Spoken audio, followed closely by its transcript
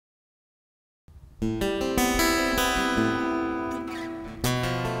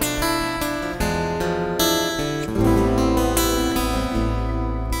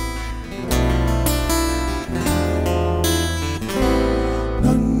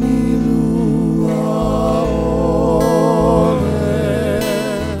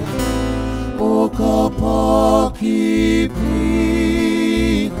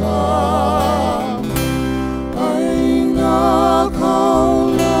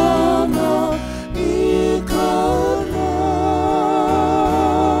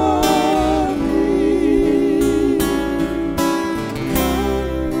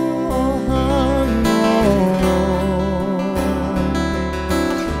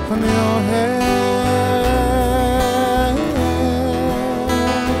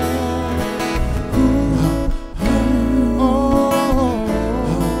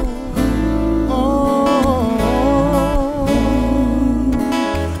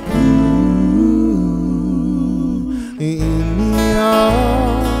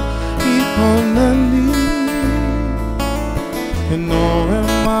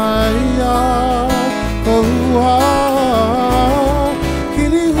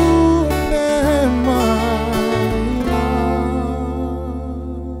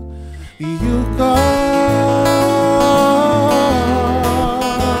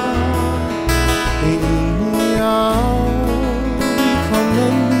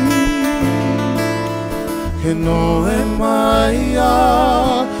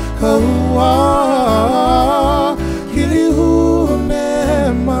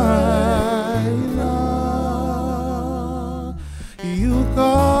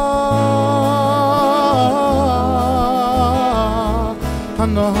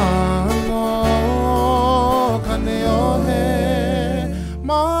Hanohano, kaneohe,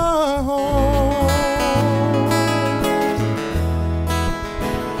 maho.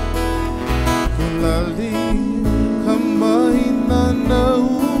 Kulali, kamahina nau,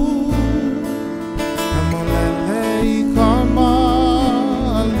 kamolele kamalie,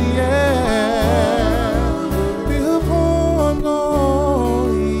 pihapono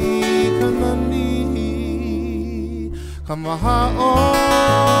I kanani, kamahao.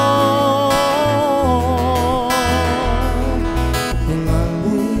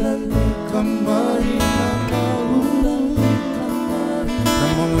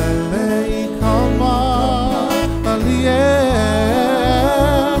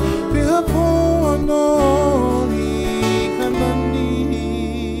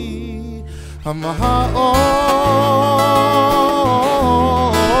 Maha'o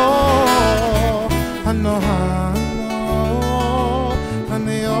Hanohano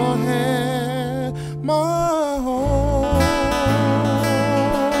Haneohe Maho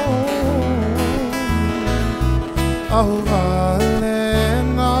Ahuvale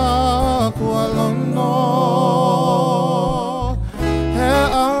na kualono He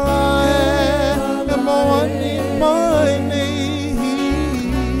alae He mawani maini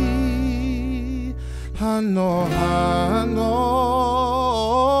Hanohano,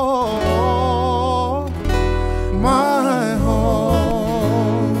 my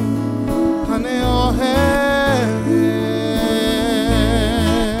home, Haneohe.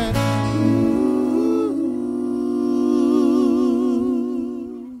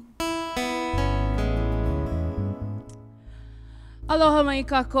 Aloha mai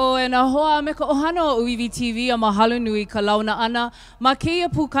kako e na hoa me ka ohana o ʻŌiwi TV a mahalo nui ka launa ana ma keia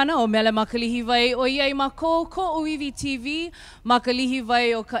pūkana o Mele Ma Ka Lihiwai o iai ma ko ʻŌiwi TV ma ka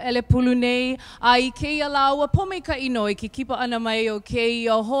lihiwai o Kaʻelepulu nei a I keia laua po mai ka ino I ke kipa ana mai o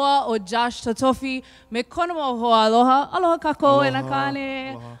keia hoa o Josh Tatofi me kona mo hoa aloha aloha kako Aloha, e na kane.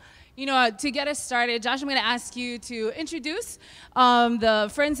 aloha. You know, to get us started, Josh, I'm going to ask you to introduce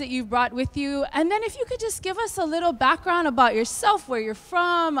the friends that you've brought with you. And then if you could just give us a little background about yourself, where you're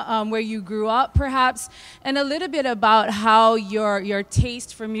from, where you grew up, perhaps, and a little bit about how your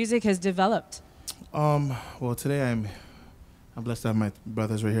taste for music has developed. Well, today I'm blessed to have my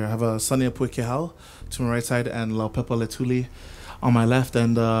brothers right here. I have a Sani Apuakehau to my right side and Laupepa Letuli on my left.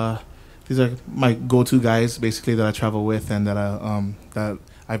 And these are my go-to guys, basically, that I travel with and that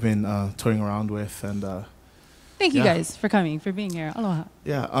I've been touring around with, and thank you guys for coming, for being here. Aloha.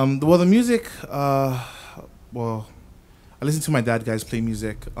 Yeah. Well, the music. Well, I listen to my dad guys play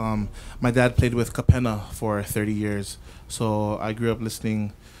music. My dad played with Kapena for 30 years, so I grew up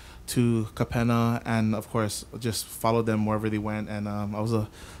listening to Kapena, and of course, just followed them wherever they went. And I was a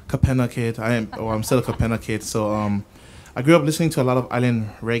Kapena kid. I'm still a Kapena kid. So I grew up listening to a lot of island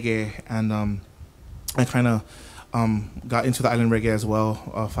reggae, and I kind of got into the island reggae as well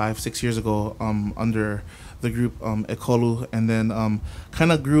 5-6 years ago under the group ʻŌlelo, and then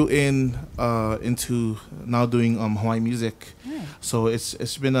kind of grew into now doing Hawaiʻi music. Right. So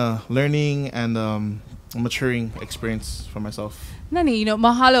it's been a learning and maturing experience for myself. Nani, you know,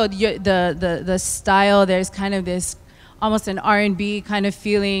 mahalo, the style, there's kind of this almost an R&B kind of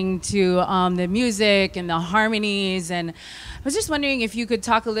feeling to the music and the harmonies. And I was just wondering if you could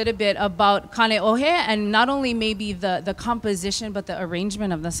talk a little bit about Kaneohe and not only maybe the composition, but the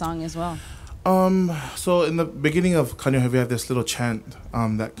arrangement of the song as well. So in the beginning of Kaneohe, we have this little chant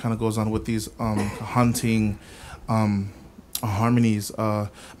that kind of goes on with these haunting harmonies.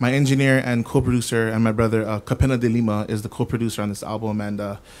 My engineer and co-producer and my brother, Kapena de Lima, is the co-producer on this album.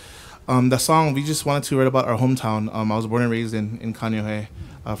 And The song, we just wanted to write about our hometown. I was born and raised in Kaneohe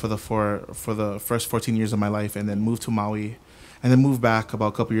for the first 14 years of my life, and then moved to Maui, and then moved back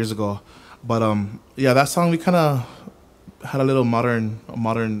about a couple years ago. But yeah, that song, we kind of had a little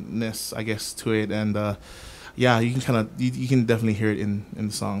modernness, I guess, to it, and yeah, you can definitely hear it in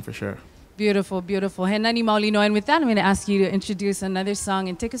the song for sure. Beautiful, beautiful. He nani maoli no, and with that, I'm going to ask you to introduce another song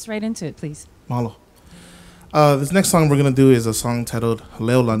and take us right into it, please. Mahalo. This next song we're going to do is a song titled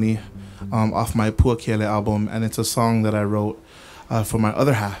Leolani off my Apuakehau album, and it's a song that I wrote for my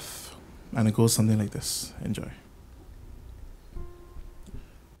other half, and it goes something like this. Enjoy.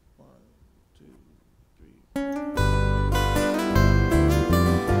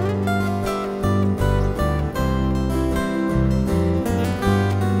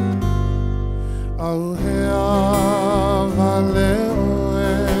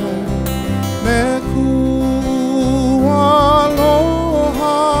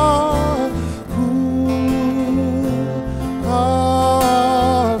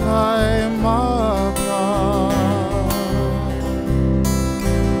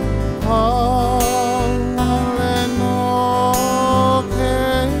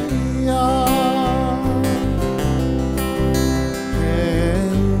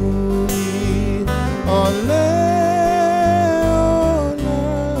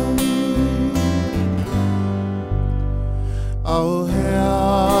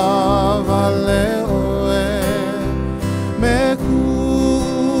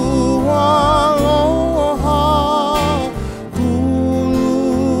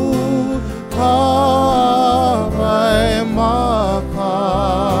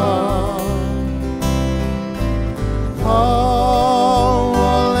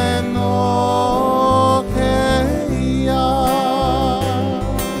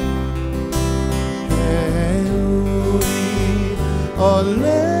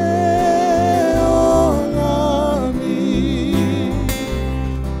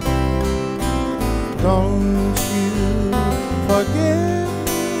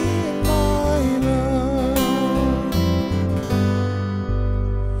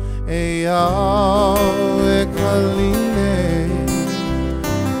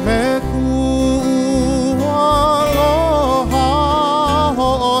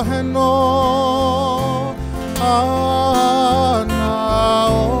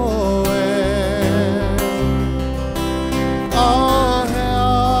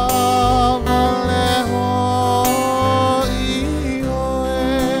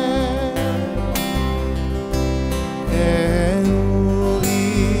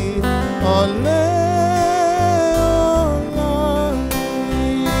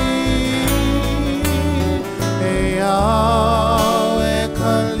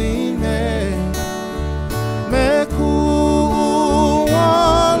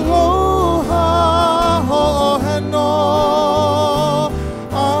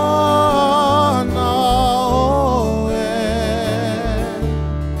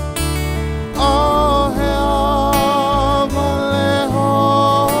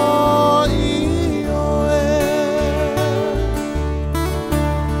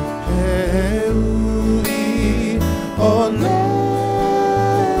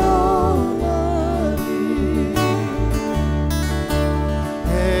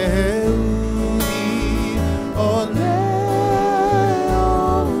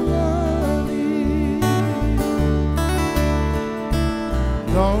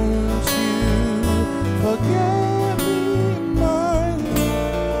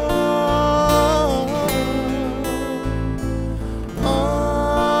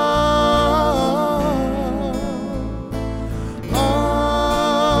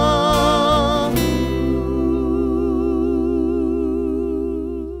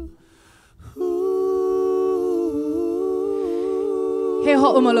 He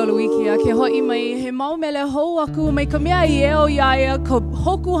ho'omalolo ikia, ke ho'i mai he mau mele hou aku mai ka mea I eo iaia ka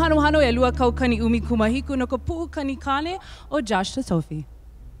Hōkū Hanohano e lua kaukani umi kumahiku no ka pu'ukani kane o Josh Tatofi.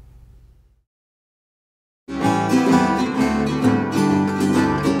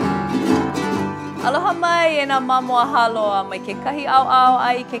 Aloha mai e nā mamua haloa mai ke kahi ʻaoʻao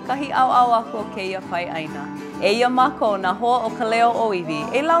ai ke kahi ʻaoʻao aku o keia whai aina. E ia mako nā hoa o ka leo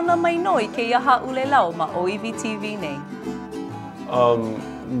ʻōiwi e launa mai noi ke ia ha'ulelau ma ʻōiwi TV nei.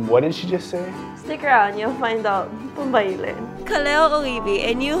 What did she just say? Stick around, you'll find out. Pumbaile. Ka leo ʻōiwi,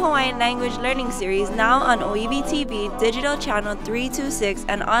 a new Hawaiian language learning series now on ʻŌiwi TV, digital channel 326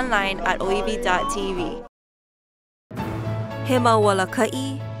 and online at ʻŌiwi.tv. He mawala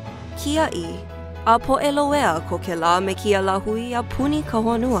ka'i, kia'i, a po'eloea ko ke la me kia lahui a puni ka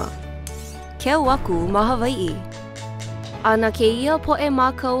honua. Ke waku ma Hawaiʻi. A na keia poʻe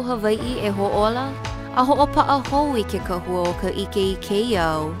mākou Hawaiʻi e hoʻola, a hoʻopaʻa hou I ke kahua o ka ʻike I keia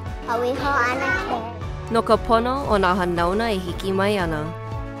au. Hauiho ana ke. No ka pono o nā hanauna e hiki mai ana.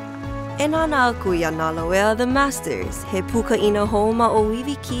 E nāna aku ia nā loea The Masters, he pukaʻina hou ma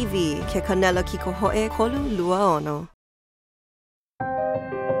ʻōiwi kiwi ke kanela ki ko hoʻe kolu lua ono.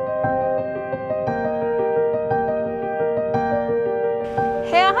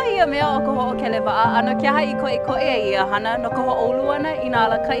 He aha ia mea o ka hoʻokelewaʻa, ano ke aha I koʻe ia hana no ka hoʻoulu ana I nā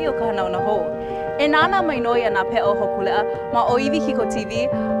alakai o ka hanauna hou. E nāna mai no ia nā pea o hokulea ma ʻōiwi kiko TV,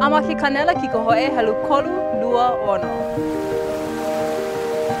 a ma ke kanela kiko hoʻe helu kolu lua ono.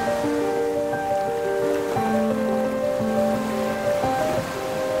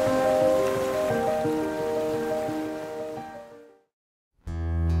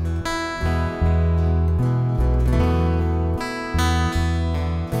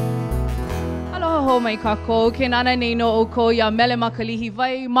 Mai kako, ke nana nei no o ko ia Mele Ma Ka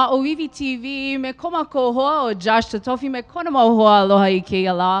Lihiwai ma ʻŌiwi TV me koma ko hoa o Josh Tatofi me kona mau hoa aloha I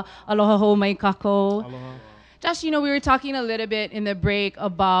keia la. Aloha ho mai kako. Aloha. Josh, you know, we were talking a little bit in the break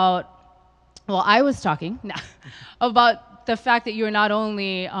about, well, I was talking about the fact that you're not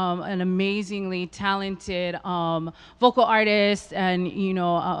only an amazingly talented vocal artist and, you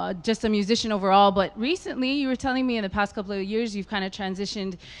know, just a musician overall, but recently you were telling me in the past couple of years you've kind of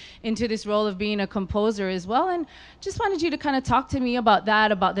transitioned into this role of being a composer as well, and just wanted you to kind of talk to me about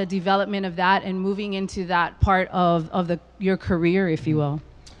that, about the development of that and moving into that part of your career, if you will.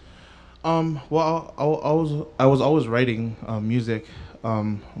 Well, I was always writing music,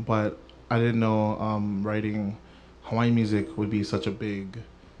 but I didn't know writing Hawaiian music would be such a big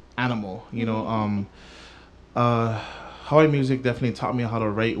animal, you know. Hawaiian music definitely taught me how to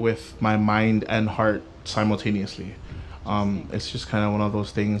write with my mind and heart simultaneously. It's just kind of one of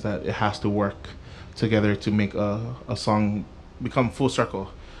those things that it has to work together to make a song become full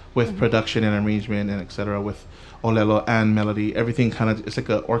circle with production and arrangement and etc. with ʻōlelo and melody. Everything kind of, it's like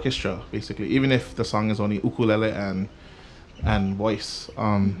an orchestra basically, even if the song is only ukulele and voice.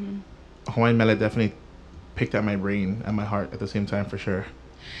 Hawaiian mele definitely picked at my brain and my heart at the same time, for sure.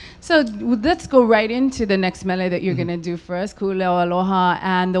 So let's go right into the next mele that you're going to do for us, Ku'uleo Aloha,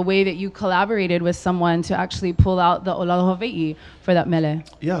 and the way that you collaborated with someone to actually pull out the ʻōlelo Hawaiʻi for that mele.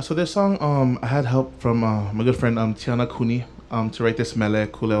 Yeah, so this song, I had help from my good friend Tiana Kuni to write this mele,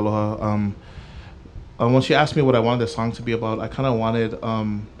 Ku'uleo Aloha. When she asked me what I wanted the song to be about, I kind of wanted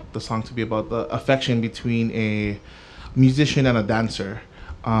the song to be about the affection between a musician and a dancer.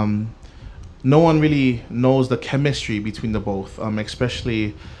 No one really knows the chemistry between the both,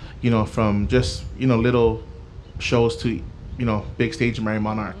 especially, you know, from just, you know, little shows to, you know, big stage Mary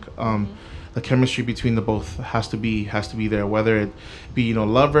Monarch. The chemistry between the both has to be there, whether it be, you know,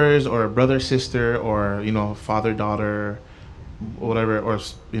 lovers or brother sister or, you know, father daughter, whatever, or,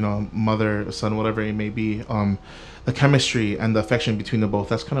 you know, mother son, whatever it may be. The chemistry and the affection between the both,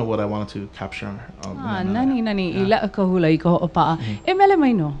 that's kind of what I wanted to capture. Nani I leʻa ka hula I ka hoʻopaʻa. E mele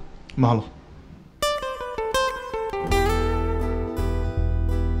mai no. Mahalo.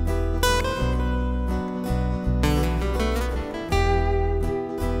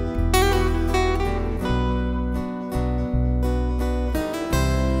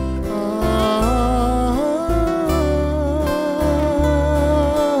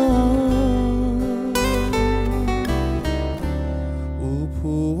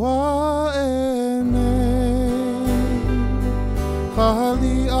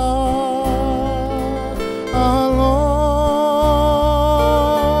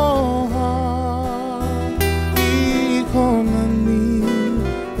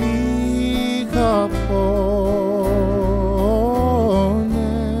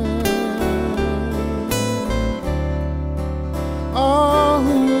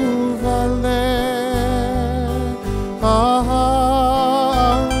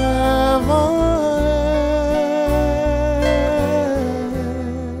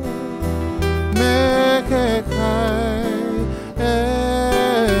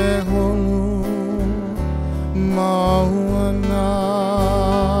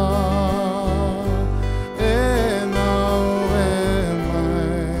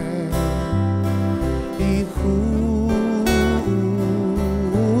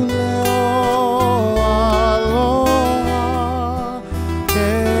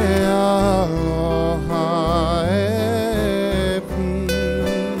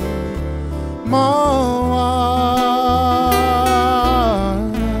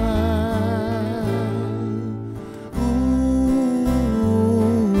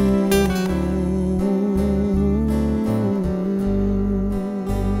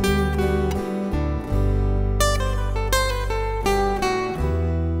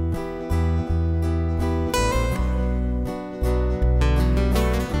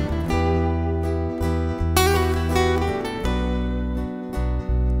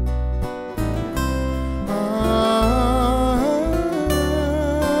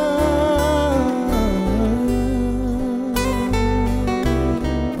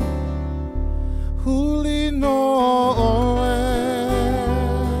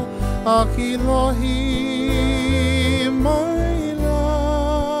 ki lohi mai la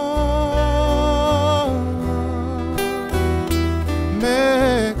me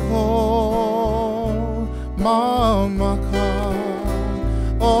ko mama ka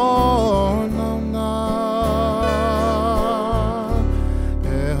o nana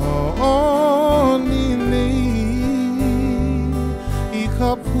e ho'oni nei I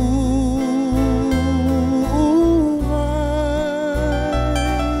ka pu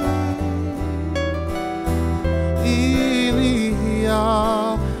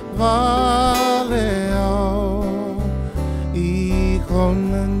walaʻau I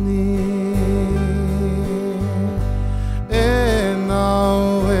kona ni e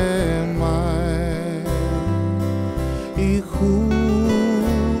nau e mai I ku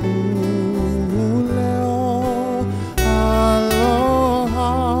leo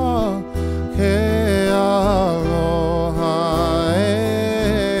aloha ke aloha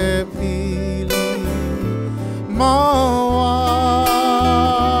e pili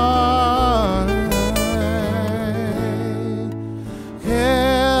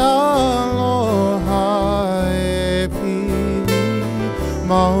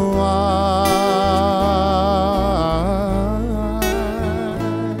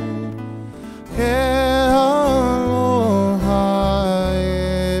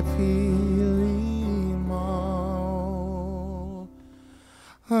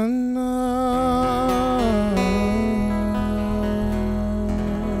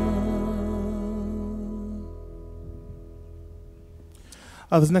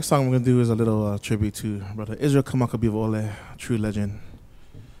this next song we're going to do is a little tribute to Brother Israel Kamakabivo'ole, true legend.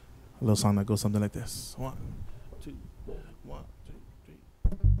 A little song that goes something like this. 1, 2, 1, 2,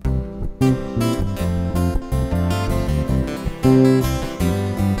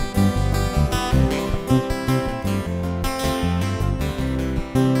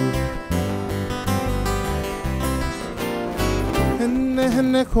 3. Hene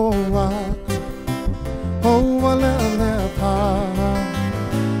hene ko waka, ho walaʻau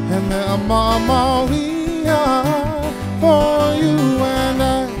and a mama we are for you and I.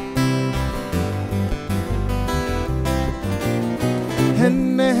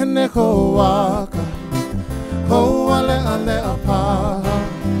 Hene hene ko waka, ko ale ale apa.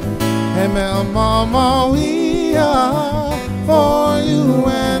 And a mama we are for you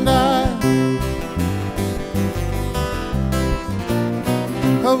and I.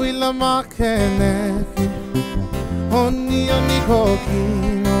 Kawila makeneki, oni oni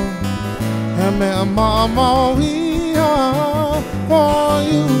kokino. And a mama we are for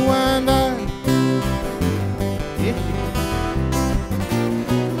you and I.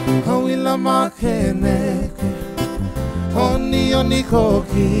 Kawila makeneke, oni oni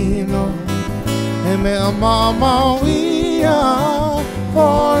kokino. And a mama we are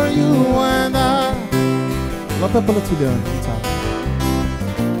for you and I. Laupepa Letuli on guitar.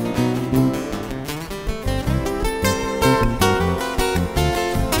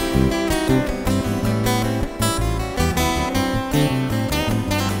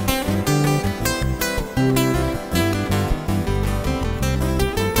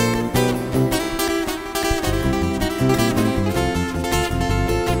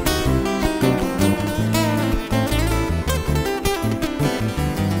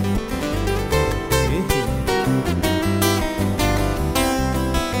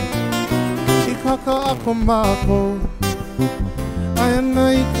 Mako, I am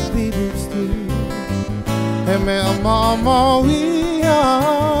like baby still. And me a mama we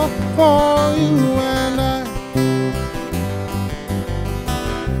are for you and I.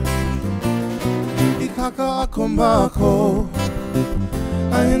 Ikaka akomako,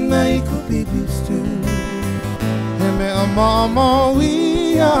 I am like baby still. And me a mama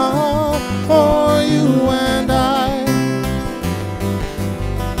we are for you and I.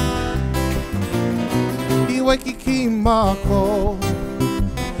 Waikiki mako,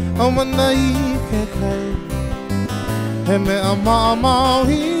 omanai kekai. He me a mama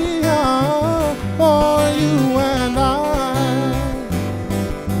here for you and I.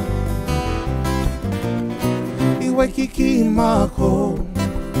 I waikiki mako,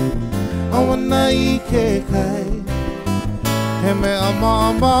 omanai kekai. He me a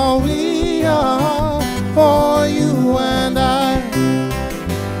mama here for you and I.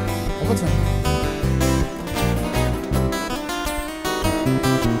 One more time.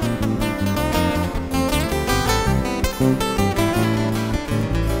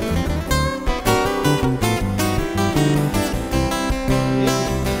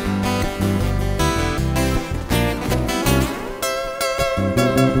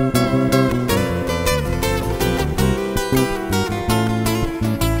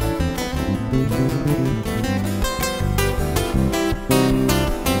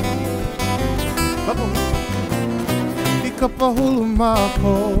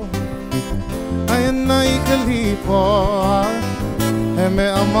 mako Aya nai ka lihiwai He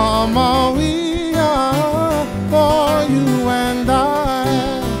mea mawia For you and I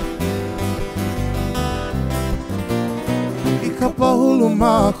I ka pahulu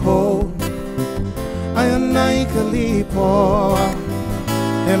mako Aya nai ka lihiwai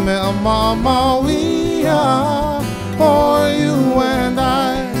He mea mawia For you and I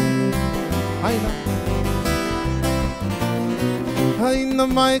Haina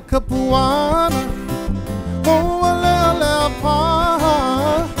mai ka puana O lea lea paha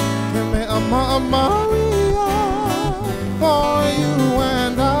He mea mawia For you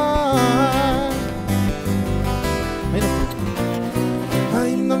and I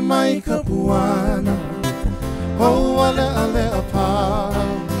Haina mai ka puana O lea lea paha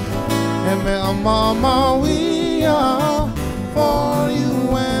He mea mawia For you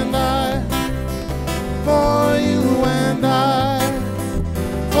and I For you and I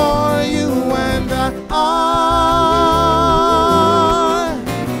For you and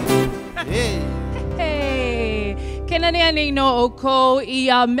Hey, kena nea nei no o ko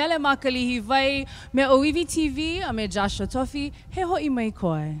I Mele Ma Ka Lihiwai me ʻŌiwi TV a me Joshua Tatofi he hoʻi mai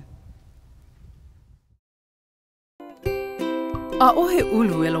koe. A ohe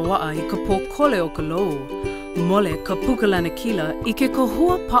ulu e loaʻa I ka pōkole o ka lou. Mole ka pukalana kila I ke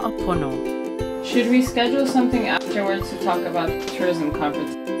kohua paʻapono. Should we schedule something afterwards to talk about the tourism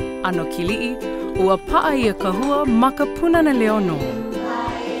conference? Ano kili'i, ua pa'a ia kahua ma ka punana leo no.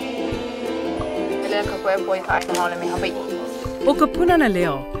 O ka punana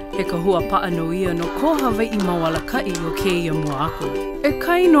leo, he kahua pa'a no ia no ko Hawaiʻi mawalaka'i o keia mua aku. E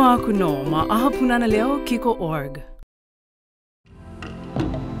kai no aku no ma aha punana leo kiko.org.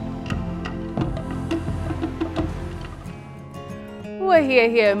 Ua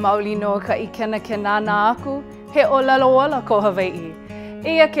hia mauli no ka I kena aku, he ʻōlelo ola ko Hawaiʻi.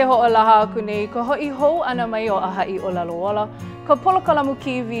 Ia ke hoʻolaha aku nei ka hoʻi hou ana mai o aha I ʻōlelo ola. Ka polokalamu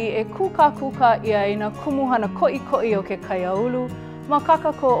kiwi e kuka ia I na kumuhana koʻikoʻi o ke kaiaulu, ma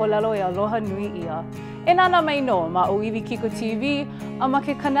kaka ko ʻōlelo e aloha nui ia. E nana mai no ma ʻŌiwi Kiko TV, a ma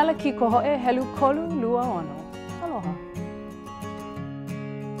ke kanela kiko hoʻe helu kolu lua ono. Aloha.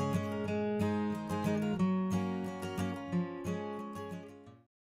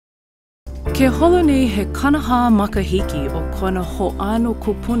 Ke holo nei he kanaha makahiki o kona hoʻano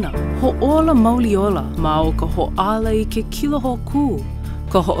kupuna, hoʻola mauliola ma o ka hoʻala I ke kilo Hōkū,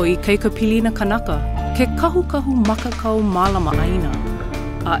 ka hoʻo I keika pilina kanaka, ke kahu makakau mālama ʻaina.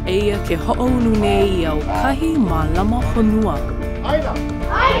 A eia ke hoʻoulu nei I au kahi mālama honua. Aina!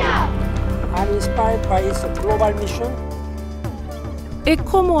 I'm inspired by its global mission. E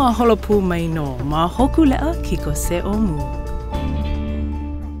komo a holopū mai no ma hoku leʻa kiko se o mu.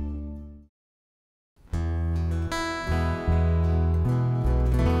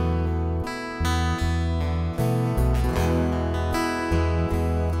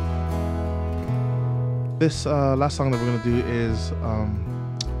 This last song that we're gonna do is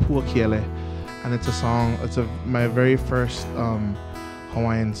Apuakehau, and it's a song. It's my very first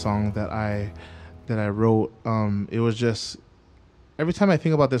Hawaiian song that I wrote. It was just every time I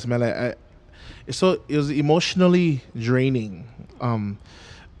think about this mele, it was emotionally draining.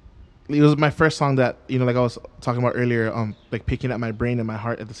 It was my first song that like I was talking about earlier, like picking at my brain and my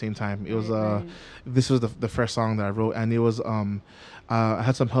heart at the same time. It was this was the first song that I wrote, and it was I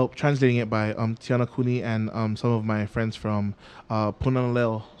had some help translating it by Tiana Kuni and some of my friends from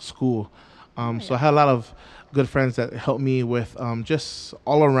Punana School. So I had a lot of good friends that helped me with just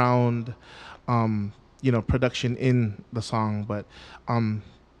all around production in the song. But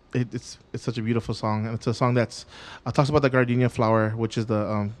it's such a beautiful song, and it's a song that's talks about the gardenia flower, which is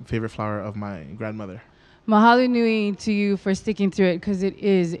the favorite flower of my grandmother. Mahalo nui to you for sticking through it, because it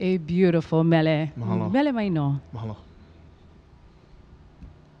is a beautiful mele. Mahalo. Mele mai no. Mahalo.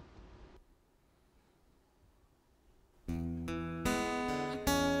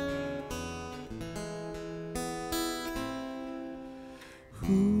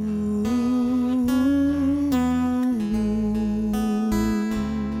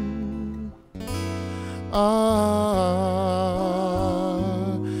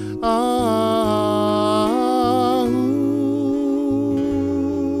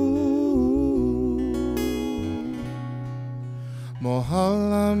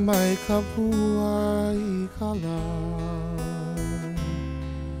 Mohala mai ka pua I ka la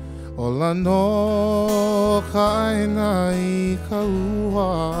Ola no ka aina I ka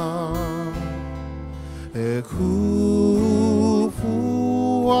ua E kupua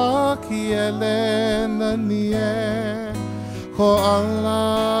ki ele na nie Ko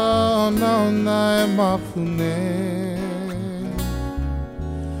ala na e mapune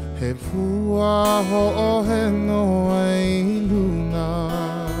He pua ho'o he no ai luna.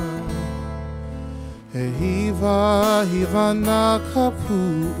 He hiva na ka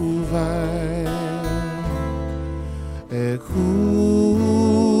pu'uwai. E kupua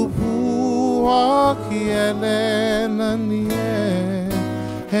ki ele nani e.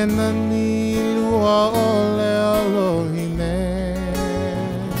 He nani lua ole alohine.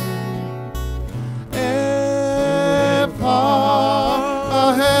 E pa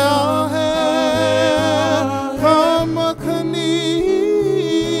ahe ahe ramakani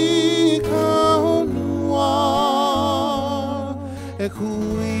ka honua. E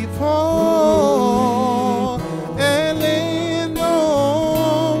kui po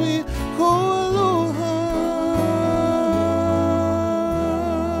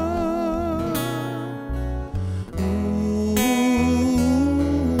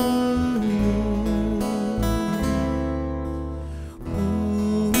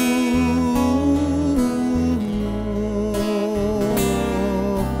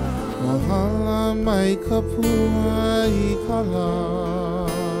Kapua I kala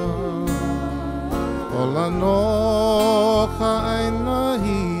Ola no ka aina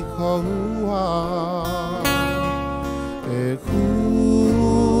hi ka hua E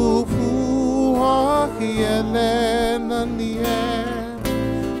kupua ki ele nani e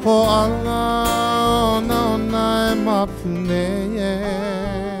Ko ala na nai mapune e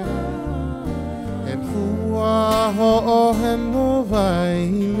E pua ho he no vai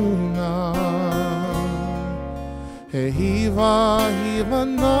luna He hiva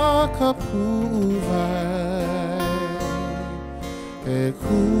na ka pu'uwai. E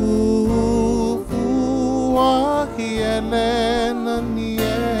kupua ki ele nani e.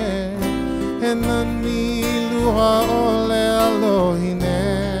 He nani lua ole alohine.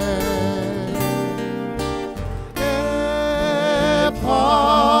 E pa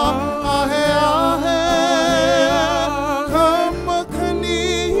ahe ahe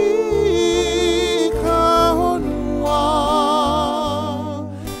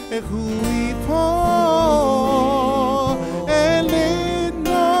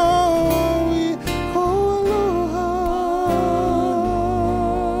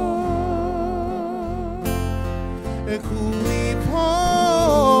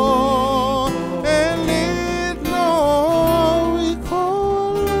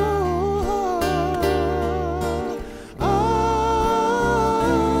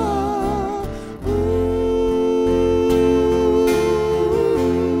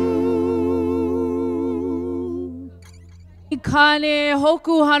Kane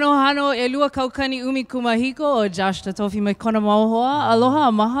Hōkū Hanohano e lua kaukani umi kumahiko o Josh Tatofi mai kona mauhoa.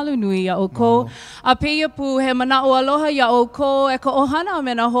 Aloha, mahalo nui ya oko. A peia pu he manao aloha ya oko e ka ohana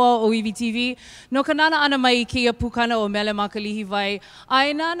me na hoa o ʻiwi TV. No ka nana ana mai keia pukana o Mele Ma Ka Lihiwai.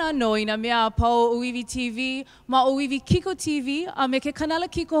 Ai nana no ina mea pau o ʻiwi TV ma o ʻiwi Kiko TV a me ke kanala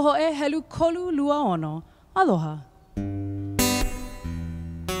kiko hoe helu kolu lua ono. Aloha.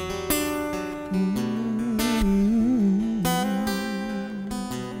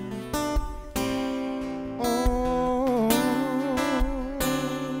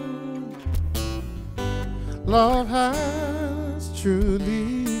 Love has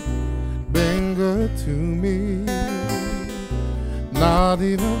truly been good to me. Not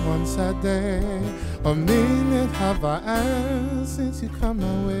even one sad day, a minute have I asked since you come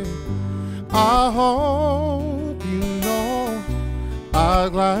my way. I hope you know I'll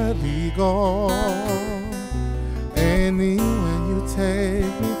gladly go anywhere you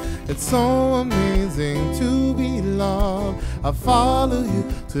take me. It's so amazing to be loved. I follow you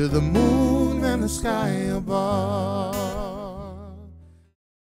to the moon and the sky above.